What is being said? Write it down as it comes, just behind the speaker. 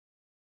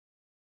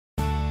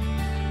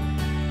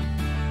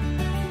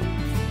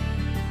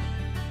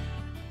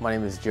My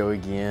name is Joey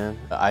Guillen.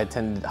 I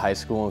attended high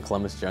school in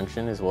Columbus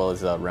Junction as well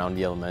as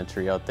Roundy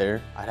Elementary out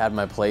there. I'd had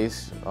my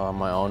place on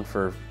my own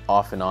for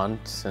off and on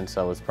since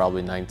I was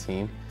probably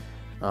 19.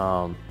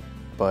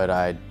 But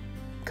I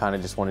kind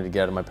of just wanted to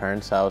get out of my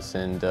parents' house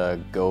and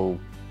go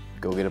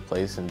get a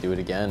place and do it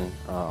again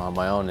on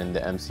my own. And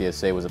the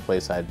MCSA was a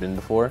place I had been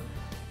before,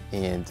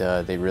 and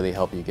they really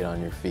help you get on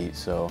your feet.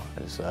 So I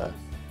just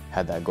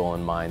had that goal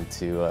in mind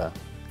to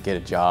get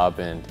a job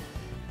and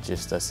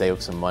just save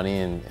up some money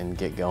and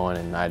get going,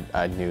 and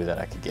I knew that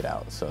I could get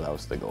out, so that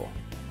was the goal.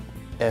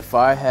 If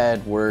I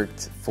had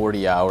worked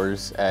 40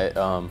 hours at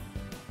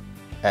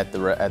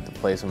the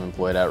place I'm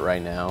employed at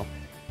right now,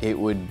 it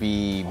would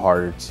be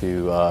harder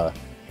to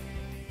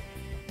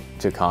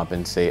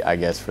compensate, I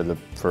guess,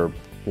 for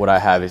what I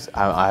have. Is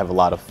I have a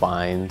lot of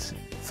fines,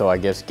 so I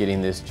guess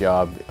getting this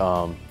job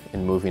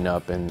and moving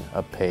up and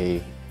a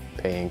pay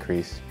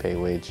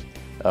wage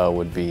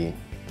would be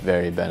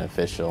very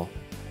beneficial.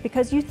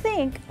 Because you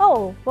think,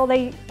 oh, well,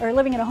 they are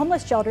living in a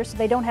homeless shelter, so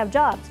they don't have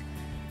jobs.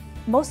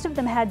 Most of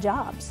them had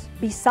jobs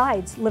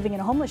besides living in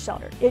a homeless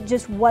shelter. It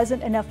just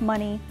wasn't enough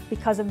money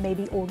because of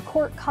maybe old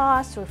court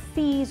costs or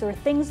fees or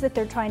things that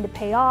they're trying to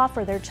pay off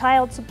or their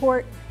child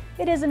support.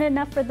 It isn't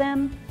enough for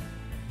them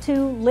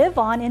to live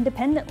on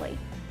independently.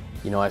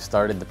 You know, I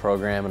started the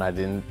program and I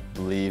didn't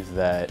believe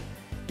that,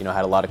 you know, I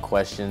had a lot of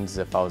questions.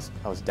 If I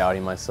was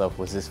doubting myself,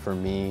 was this for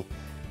me?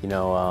 You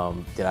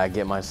know, did I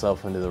get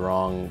myself into the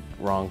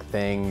wrong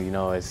thing? You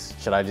know,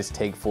 should I just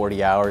take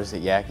 40 hours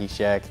at Yaki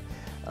Shack?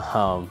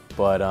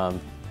 But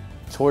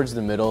towards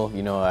the middle,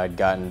 you know, I'd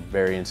gotten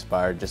very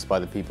inspired just by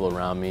the people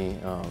around me.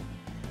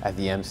 At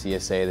the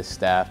MCSA, the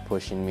staff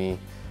pushing me,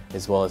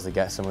 as well as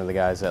some of the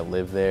guys that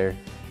live there,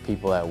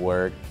 people at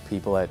work,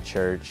 people at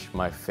church,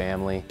 my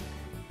family.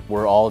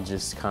 We're all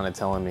just kind of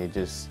telling me,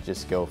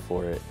 just go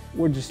for it.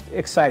 We're just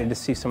excited to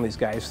see some of these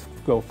guys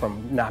go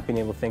from not being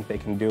able to think they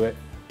can do it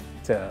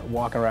to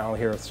walking around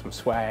here with some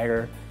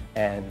swagger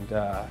and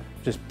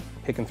just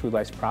picking through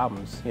life's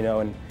problems, you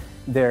know, and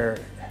they're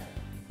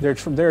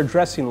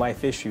addressing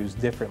life issues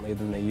differently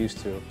than they used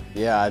to.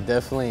 Yeah,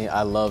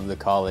 I love the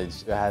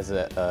college. It has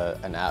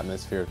an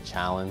atmosphere of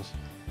challenge,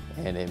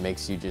 and it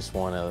makes you just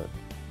want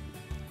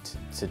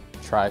to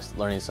try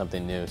learning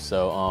something new.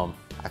 So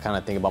I kind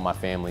of think about my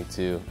family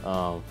too,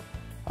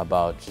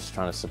 about just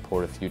trying to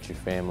support a future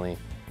family,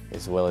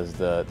 as well as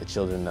the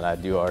children that I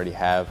do already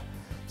have.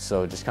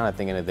 So just kind of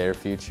thinking of their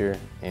future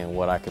and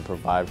what I could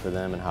provide for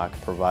them and how I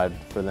could provide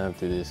for them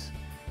through this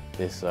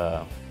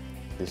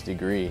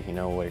degree, you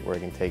know, where it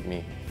can take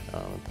me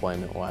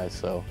employment-wise.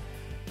 So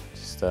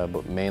just,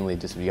 but mainly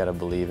just you got to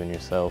believe in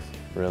yourself,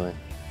 really.